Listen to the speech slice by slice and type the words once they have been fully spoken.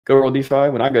Go World DeFi.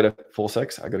 When I go to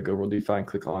PulseX, I go to Go World DeFi and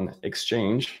click on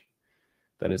Exchange.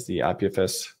 That is the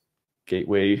IPFS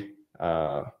gateway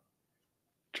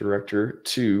director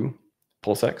to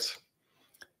PulseX.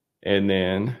 And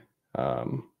then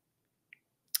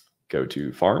go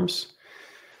to farms.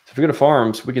 So if we go to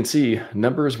farms, we can see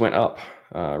numbers went up.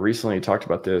 Recently talked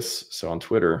about this. So on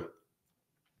Twitter,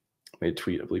 made a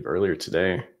tweet, I believe earlier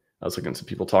today. I was looking at some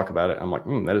people talk about it. I'm like,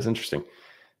 that is interesting.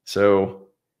 So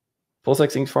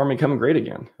PulseX Inc. farming coming great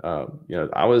again. When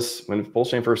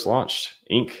PulseChain first launched,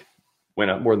 Inc. went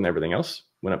up more than everything else,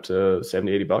 went up to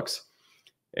 70, 80 bucks.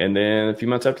 And then a few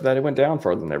months after that, it went down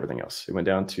farther than everything else. It went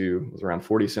down to, it was around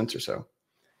 40 cents or so.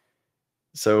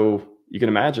 So you can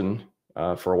imagine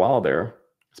for a while there,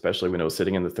 especially when it was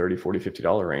sitting in the 30, 40,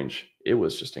 $50 range, it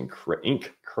was just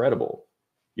incredible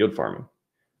yield farming.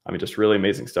 I mean, just really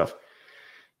amazing stuff.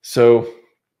 So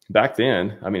back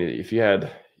then, I mean, if you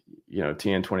had,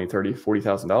 10, 20, 30,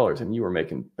 $40,000 and you were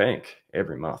making bank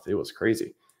every month, it was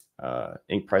crazy.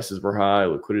 Ink prices were high,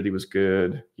 liquidity was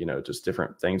good, just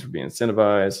different things were being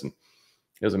incentivized, and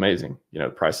it was amazing.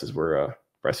 Prices were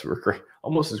great,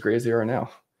 almost as great as they are now.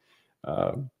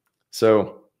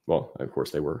 Well, of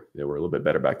course they were a little bit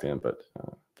better back then, but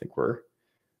I think we're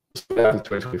back in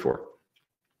 2024.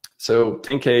 So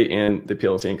 10K in the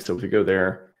PLS Inc. So if we go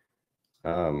there,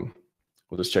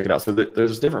 we'll just check it out. So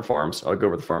there's different farms. I'll go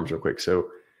over the farms real quick. So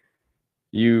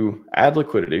you add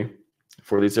liquidity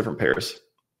for these different pairs.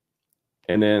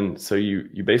 And then, so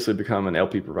you basically become an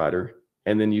LP provider,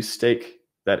 and then you stake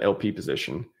that LP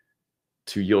position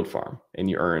to yield farm, and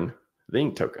you earn the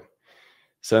Inc. token.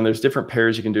 So then there's different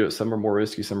pairs you can do it. Some are more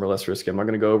risky, some are less risky. I'm not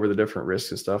going to go over the different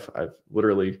risks and stuff. I've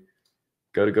literally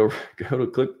go to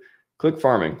click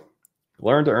farming,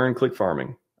 learn to earn, click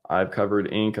farming. I've covered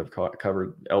Inc. I've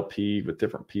covered LP with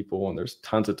different people, and there's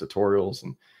tons of tutorials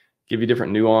and give you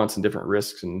different nuance and different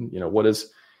risks, and what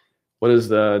is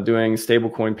the doing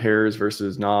stablecoin pairs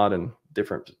versus not, and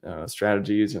different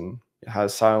strategies, and how to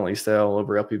silently sell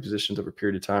over LP positions over a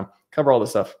period of time. Cover all this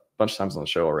stuff a bunch of times on the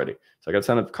show already. So I got a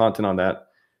ton of content on that.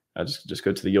 Just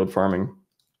go to the yield farming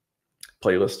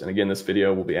playlist. And again, this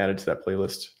video will be added to that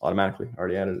playlist automatically.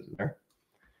 Already added it there.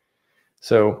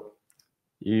 So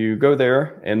you go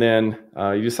there, and then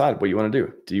you decide what you want to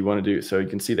do. Do you want to do, so you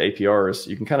can see the APRs.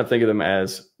 You can kind of think of them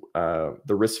as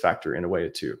the risk factor in a way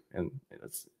too. And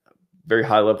it's very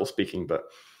high level speaking, but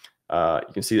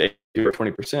you can see the APR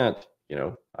 20%,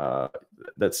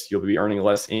 you'll be earning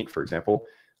less Inc., for example,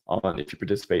 on if you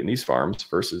participate in these farms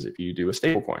versus if you do a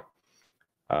stable coin.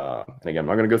 And again, I'm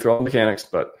not going to go through all the mechanics,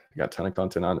 but I got a ton of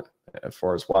content on it as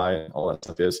far as why and all that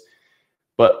stuff is.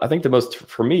 But I think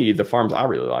for me, the farms I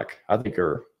really like, I think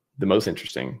are the most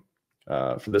interesting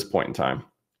for this point in time,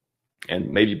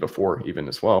 and maybe before even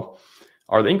as well,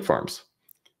 are the Inc. farms.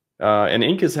 And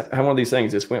Inc. is one of these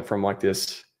things. This went from like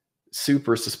this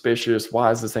super suspicious, why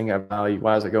does this thing have value?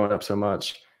 Why is it going up so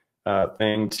much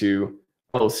thing to,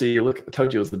 oh, see, look, I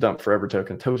told you it was the dump forever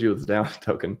token. I told you it was the down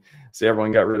token. See,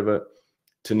 everyone got rid of it.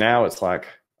 To now it's like,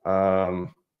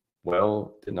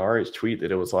 well, didn't RH tweet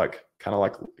that it was like, kind of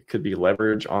like it could be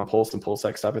leverage on Pulse and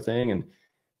PulseX type of thing, and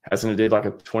hasn't it did like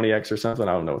a 20x or something?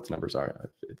 I don't know what the numbers are.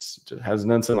 It's just hasn't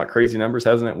done some like crazy numbers,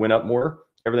 hasn't it? Went up more,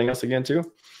 everything else again too.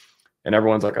 And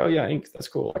everyone's like, oh yeah, Inc., that's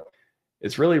cool. Like,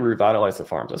 it's really revitalized the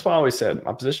farms. That's why I always said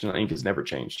my position on Inc. has never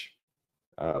changed.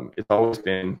 It's always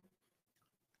been,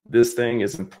 this thing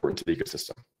is important to the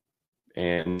ecosystem,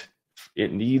 and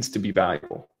it needs to be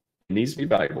valuable. It needs to be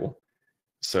valuable.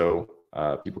 So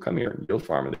people come here and yield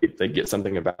farm, and they get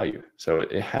something of value. So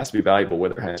it has to be valuable,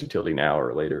 whether it has utility now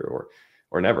or later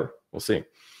or never. We'll see.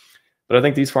 But I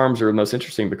think these farms are most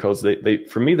interesting because they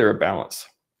for me, they're a balance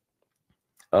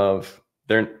of,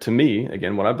 to me,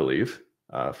 again, what I believe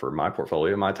for my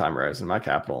portfolio, my time horizon, my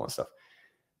capital and stuff,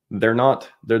 they're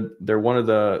one of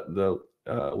the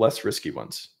less risky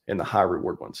ones and the high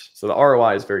reward ones. So the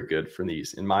ROI is very good for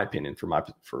these, in my opinion,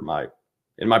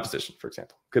 in my position, for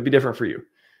example. Could be different for you.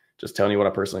 Just telling you what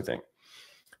I personally think.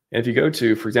 And if you go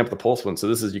to, for example, the Pulse one, so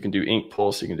this is, you can do Inc.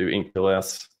 Pulse, you can do Inc.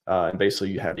 PLS, and basically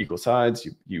you have equal sides,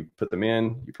 you put them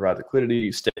in, you provide liquidity,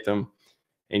 you stake them,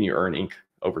 and you earn Inc.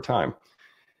 over time.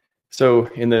 So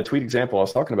in the tweet example, I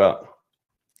was talking about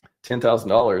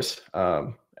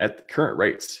 $10,000 at the current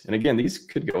rates. And again, these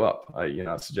could go up.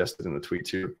 I suggested in the tweet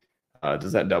too.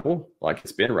 Does that double? Like,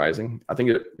 it's been rising. I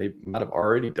think they might have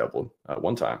already doubled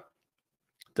one time.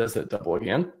 Does that double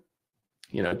again?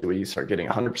 Do we start getting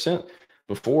 100%?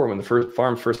 Before, when the first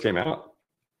farms first came out,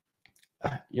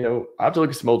 I have to look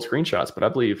at some old screenshots, but I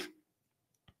believe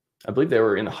they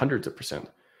were in the hundreds of percent,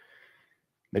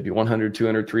 maybe 100,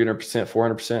 200, 300%,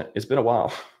 400%. It's been a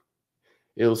while.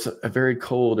 it was a very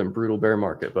cold and brutal bear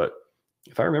market. But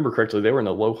if I remember correctly, they were in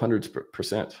the low hundreds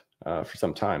percent for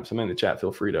some time. Somebody in the chat,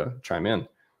 feel free to chime in.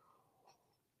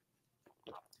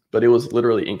 But it was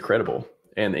literally incredible,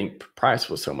 and the price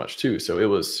was so much too. So it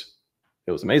was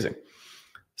amazing.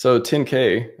 So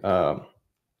 10K,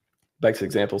 back to the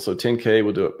example. So 10K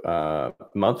will do it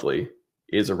monthly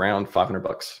is around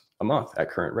 $500 a month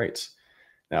at current rates.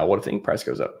 Now, what if the ink price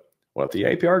goes up? What if the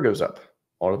APR goes up?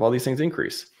 What if all these things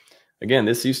increase? Again,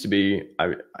 this used to be,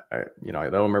 I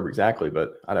don't remember exactly,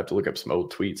 but I'd have to look up some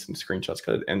old tweets and screenshots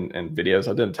and videos.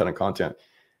 I did a ton of content,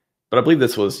 but I believe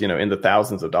this was, in the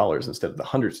thousands of dollars instead of the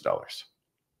hundreds of dollars.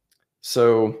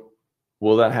 So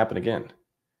will that happen again?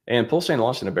 And PulseChain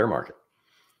launched in a bear market.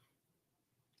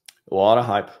 A lot of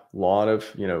hype, a lot of,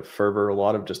 fervor, a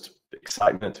lot of just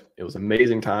excitement. It was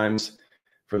amazing times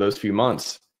for those few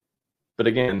months, but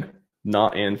again,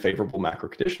 not in favorable macro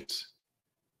conditions.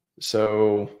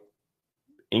 So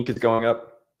ink is going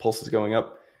up, Pulse is going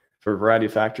up for a variety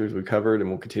of factors we covered and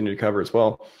we'll continue to cover as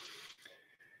well.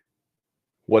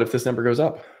 What if this number goes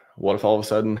up? What if all of a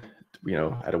sudden,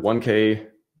 at a 1K,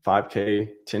 5K,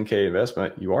 10K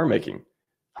investment, you are making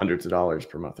hundreds of dollars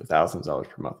per month or thousands of dollars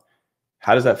per month?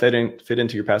 How does that fit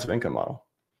into your passive income model?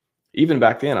 Even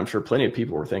back then, I'm sure plenty of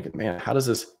people were thinking, man, how does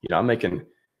this, I'm making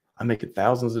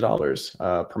thousands of dollars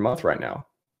per month right now.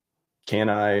 Can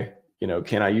I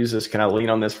use this? Can I lean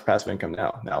on this for passive income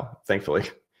now? Now, thankfully,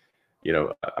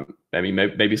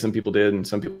 maybe some people did and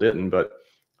some people didn't, but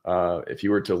if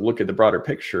you were to look at the broader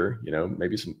picture,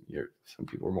 maybe some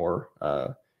people were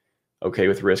more okay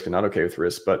with risk and not okay with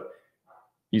risk, but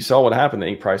you saw what happened. The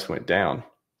ink price went down,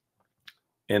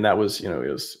 and that was,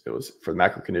 it was for the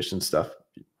macro conditions stuff.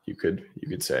 You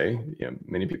could say,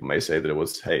 many people may say that it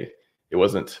was, hey, it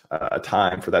wasn't a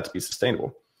time for that to be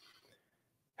sustainable.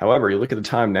 However, you look at the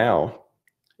time now,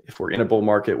 if we're in a bull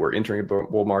market, we're entering a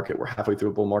bull market, we're halfway through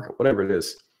a bull market, whatever it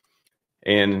is.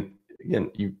 And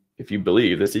again, if you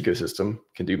believe this ecosystem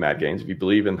can do mad gains, if you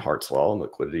believe in Hart's law and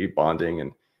liquidity, bonding,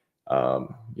 and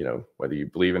whether you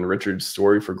believe in Richard's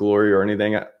story for glory or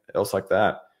anything else like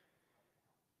that,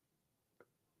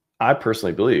 I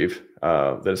personally believe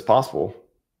that it's possible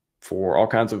for all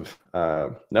kinds of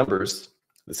numbers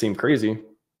that seem crazy.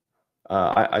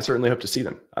 I certainly hope to see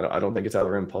them. I don't think it's out of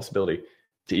the realm of possibility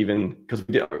to even, because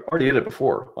we already did it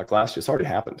before, like last year. It's already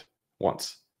happened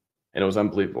once, and it was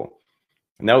unbelievable.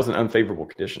 And that was an unfavorable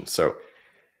condition. So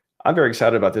I'm very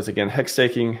excited about this. Again, hex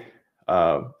staking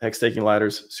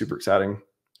ladders, super exciting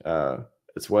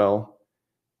as well.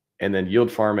 And then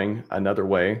yield farming, another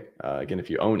way. Again, if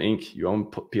you own ink, you own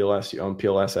PLS, you own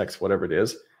PLSX, whatever it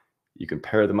is, you can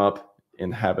pair them up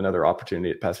and have another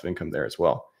opportunity at passive income there as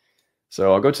well.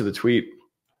 So I'll go to the tweet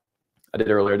I did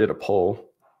earlier. I did a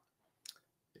poll,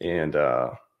 and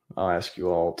I'll ask you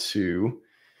all to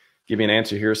give me an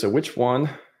answer here. So which one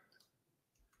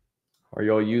are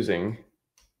you all using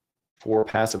for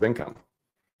passive income?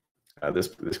 This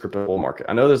crypto bull market.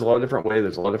 I know there's a lot of different ways.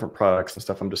 There's a lot of different products and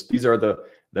stuff. These are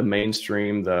the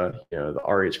mainstream, the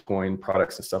RH coin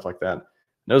products and stuff like that.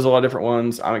 There's a lot of different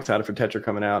ones. I'm excited for Tetra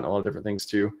coming out and a lot of different things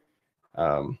too.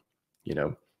 I'm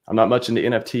not much into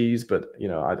NFTs, but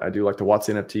I do like to watch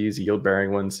NFTs, yield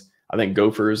bearing ones. I think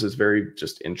Gophers is very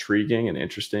just intriguing and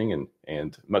interesting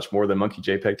and much more than monkey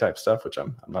JPEG type stuff, which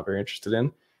I'm not very interested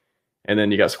in. And then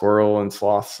you got Squirrel and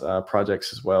Sloth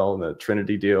projects as well, and the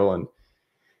Trinity deal, and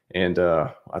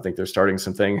I think they're starting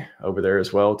something over there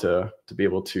as well to be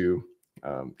able to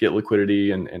get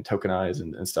liquidity and tokenize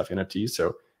and stuff, NFTs.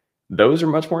 So those are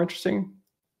much more interesting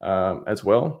as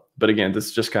well. But again, this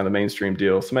is just kind of the mainstream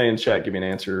deal. Somebody in chat, give me an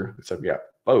answer. So we got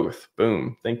both.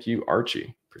 Boom. Thank you,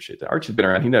 Archie. Appreciate that. Archie's been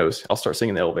around. He knows. I'll start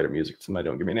singing the elevator music if somebody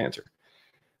don't give me an answer.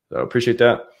 So appreciate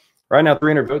that. Right now,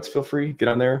 300 votes. Feel free. Get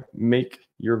on there. Make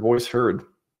your voice heard.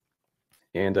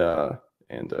 And vote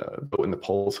in the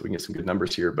poll so we can get some good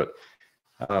numbers here. But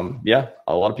yeah,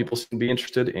 a lot of people seem to be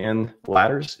interested in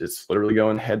ladders. It's literally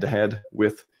going head to head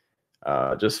with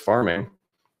just farming.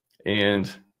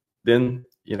 And then,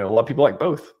 a lot of people like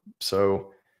both.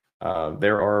 So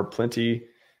there are plenty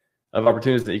of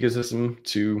opportunities in the ecosystem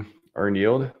to earn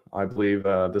yield, I believe,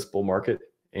 this bull market.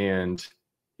 And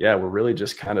yeah, we're really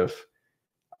just kind of,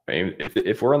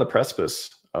 if we're on the precipice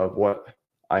of what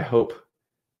I hope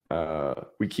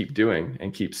we keep doing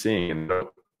and keep seeing, and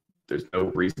there's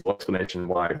no reasonable explanation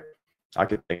why I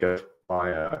could think of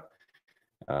why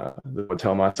would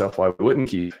tell myself why we wouldn't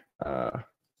keep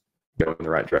going in the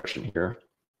right direction here.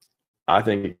 I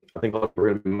think we're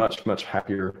going to be much, much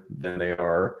happier than they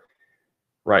are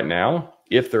right now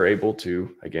if they're able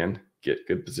to, again, get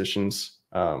good positions.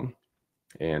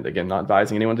 And again, not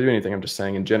advising anyone to do anything. I'm just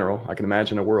saying in general, I can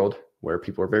imagine a world where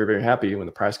people are very, very happy when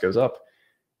the price goes up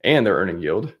and they're earning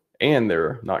yield and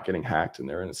they're not getting hacked and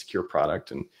they're in a secure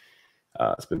product. And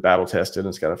it's been battle tested, and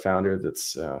it's got a founder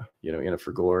that's you know, in it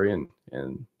for glory, and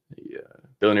the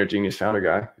billionaire genius founder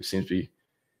guy who seems to be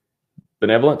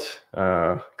benevolent,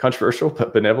 controversial,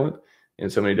 but benevolent in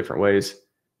so many different ways.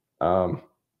 I'm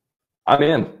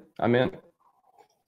in.